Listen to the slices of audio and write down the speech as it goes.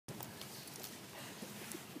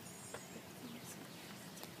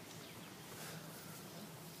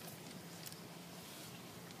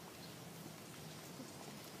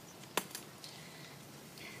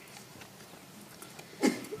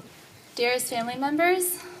Dearest family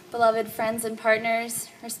members, beloved friends and partners,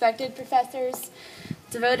 respected professors,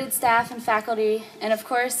 devoted staff and faculty, and of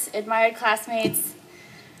course, admired classmates,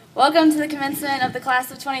 welcome to the commencement of the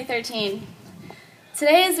class of 2013.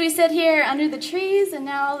 Today, as we sit here under the trees and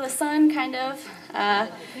now the sun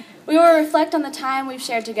we will reflect on the time we've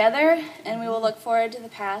shared together, and we will look forward to the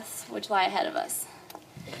paths which lie ahead of us.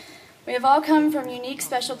 We have all come from unique,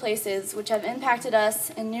 special places which have impacted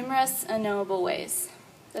us in numerous, unknowable ways.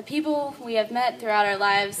 The people we have met throughout our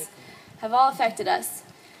lives have all affected us,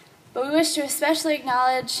 but we wish to especially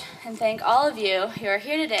acknowledge and thank all of you who are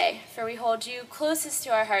here today, for we hold you closest to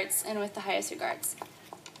our hearts and with the highest regards.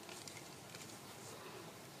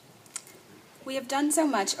 We have done so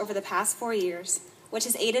much over the past 4 years, which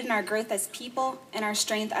has aided in our growth as people and our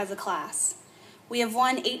strength as a class. We have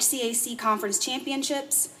won HCAC conference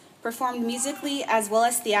championships, performed musically as well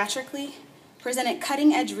as theatrically, presented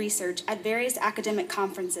cutting-edge research at various academic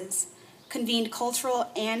conferences, convened cultural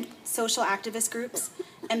and social activist groups,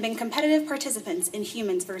 and been competitive participants in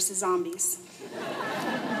Humans versus Zombies.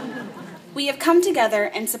 We have come together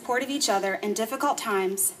in support of each other in difficult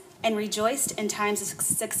times and rejoiced in times of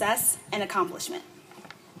success and accomplishment.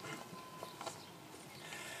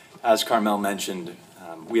 As Karmell mentioned,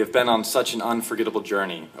 we have been on such an unforgettable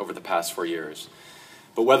journey over the past 4 years.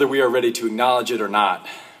 But whether we are ready to acknowledge it or not,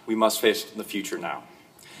 we must face the future now.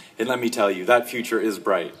 And let me tell you, that future is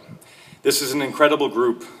bright. This is an incredible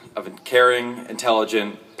group of caring,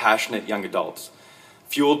 intelligent, passionate young adults,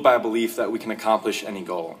 fueled by a belief that we can accomplish any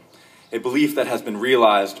goal, a belief that has been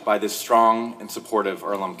realized by this strong and supportive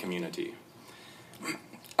Earlham community.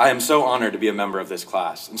 I am so honored to be a member of this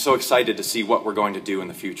class and so excited to see what we're going to do in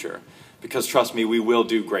the future, because trust me, we will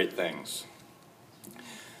do great things.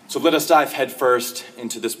 So let us dive headfirst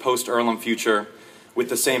into this post-Earlham future with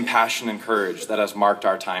the same passion and courage that has marked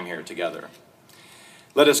our time here together.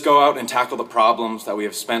 Let us go out and tackle the problems that we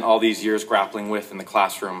have spent all these years grappling with in the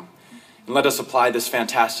classroom, and let us apply this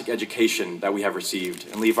fantastic education that we have received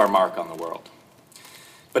and leave our mark on the world.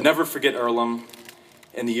 But never forget Earlham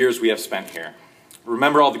and the years we have spent here.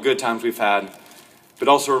 Remember all the good times we've had, but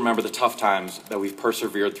also remember the tough times that we've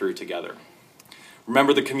persevered through together.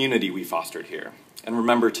 Remember the community we fostered here, and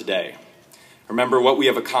remember today. Remember what we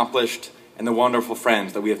have accomplished and the wonderful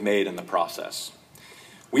friends that we have made in the process.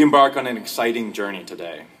 We embark on an exciting journey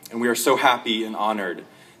today, and we are so happy and honored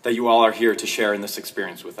that you all are here to share in this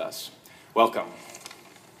experience with us. Welcome.